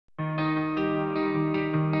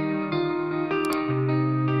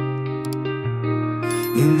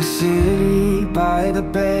In the city, by the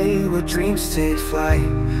bay, where dreams take flight,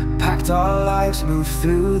 packed our lives, moved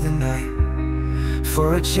through the night,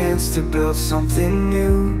 for a chance to build something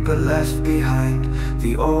new, but left behind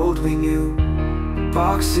the old we knew.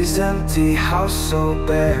 Boxes empty, house so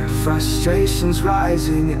bare, frustrations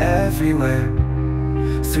rising everywhere.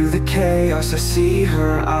 Through the chaos I see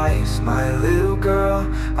her eyes, my little girl,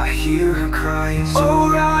 I hear her cries.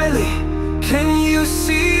 O'Reilly, can you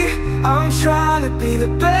see? I'm trying to be the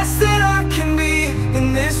best that I can be.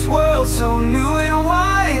 In this world so new and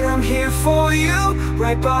wide, I'm here for you,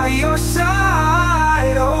 right by your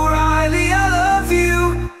side. O'Reilly, I love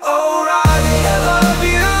you. O'Reilly, I love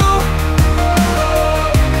you.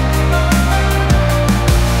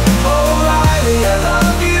 O'Reilly, I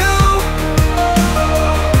love you.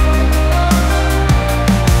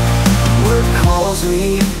 Work calls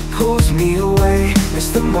me, pulls me away, miss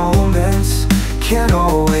the moments, can't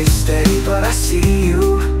always stay, but I see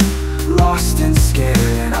you, lost and scared,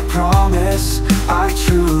 and I promise I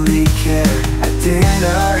truly care. At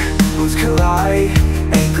dinner, moods collide,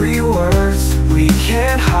 angry words we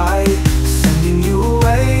can't hide. Sending you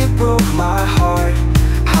away broke my heart.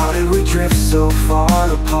 How did we drift so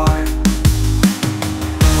far apart?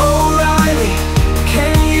 O'Reilly,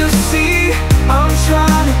 can you see? I'm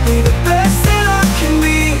trying to be the best that I can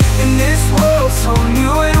be. In this world so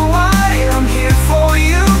new and wide, I'm here for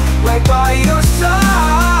you, right by your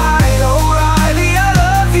side. O'Reilly, I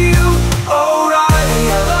love you. O'Reilly,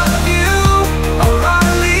 I love you.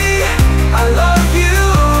 O'Reilly, I love you.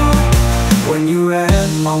 When you ran,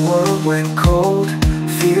 my world went cold.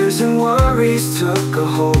 Fears and worries took a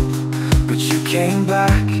hold, but you came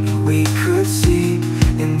back and we could see,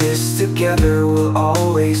 in this together we'll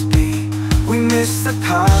always be. We miss the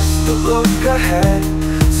past, but look ahead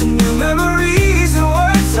to new memories and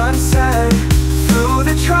words unsaid. Through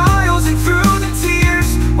the trials and through the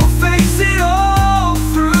tears, we'll face it all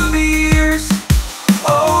through the years.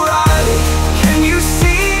 O'Reilly, can you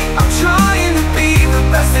see? I'm trying to be the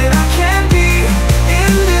best that I can be.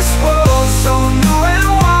 In this world so new and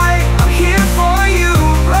wide, I'm here for you,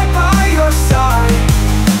 right by your side.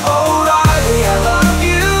 O'Reilly, I love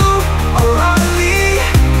you. O'Reilly,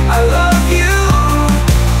 I love you.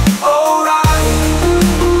 O'Reilly.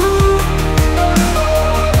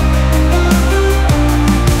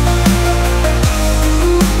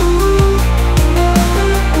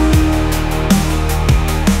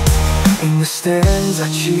 In the stands I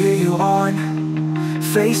cheer you on,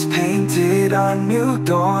 face painted on new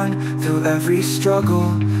dawn. Through every struggle,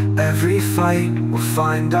 every fight, we'll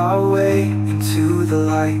find our way into the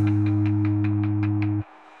light.